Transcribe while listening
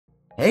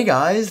Hey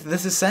guys,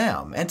 this is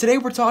Sam, and today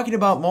we're talking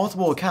about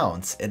multiple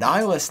accounts in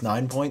iOS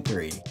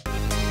 9.3.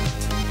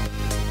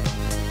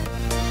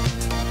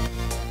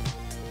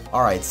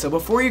 Alright, so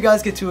before you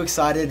guys get too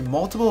excited,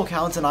 multiple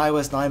accounts in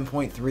iOS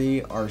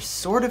 9.3 are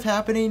sort of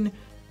happening,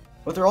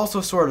 but they're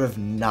also sort of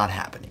not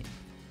happening.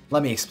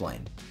 Let me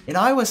explain. In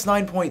iOS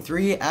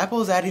 9.3,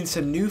 Apple is adding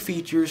some new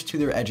features to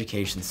their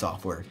education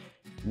software,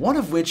 one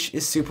of which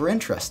is super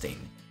interesting.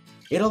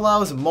 It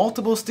allows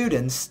multiple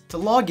students to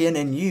log in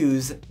and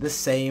use the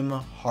same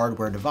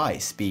hardware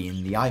device,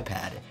 being the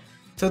iPad.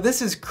 So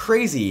this is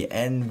crazy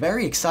and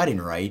very exciting,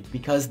 right?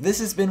 Because this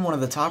has been one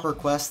of the top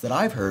requests that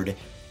I've heard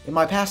in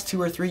my past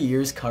 2 or 3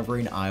 years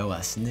covering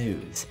iOS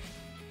news.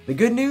 The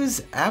good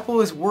news, Apple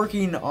is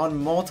working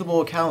on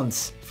multiple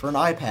accounts for an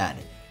iPad.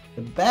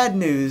 The bad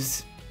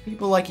news,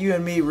 people like you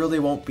and me really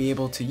won't be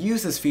able to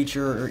use this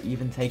feature or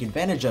even take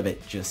advantage of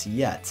it just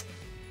yet.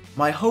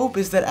 My hope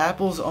is that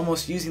Apple's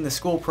almost using the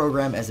school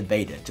program as a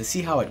beta to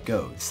see how it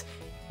goes.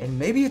 And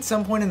maybe at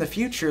some point in the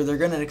future they're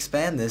going to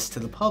expand this to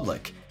the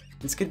public.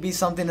 This could be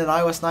something in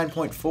iOS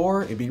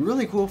 9.4, it'd be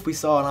really cool if we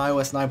saw an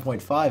iOS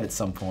 9.5 at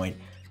some point,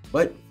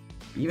 but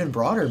even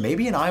broader,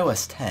 maybe in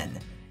iOS 10.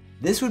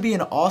 This would be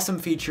an awesome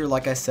feature,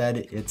 like I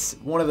said, it's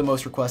one of the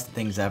most requested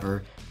things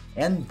ever,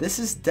 and this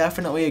is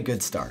definitely a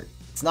good start.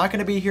 It's not going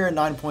to be here in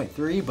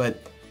 9.3,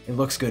 but it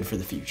looks good for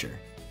the future.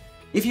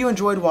 If you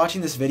enjoyed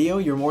watching this video,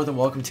 you're more than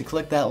welcome to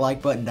click that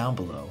like button down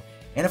below.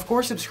 And of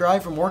course,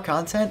 subscribe for more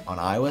content on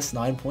iOS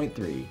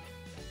 9.3.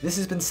 This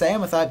has been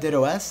Sam with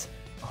iUpdateOS.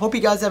 I hope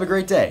you guys have a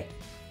great day,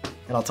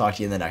 and I'll talk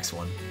to you in the next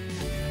one.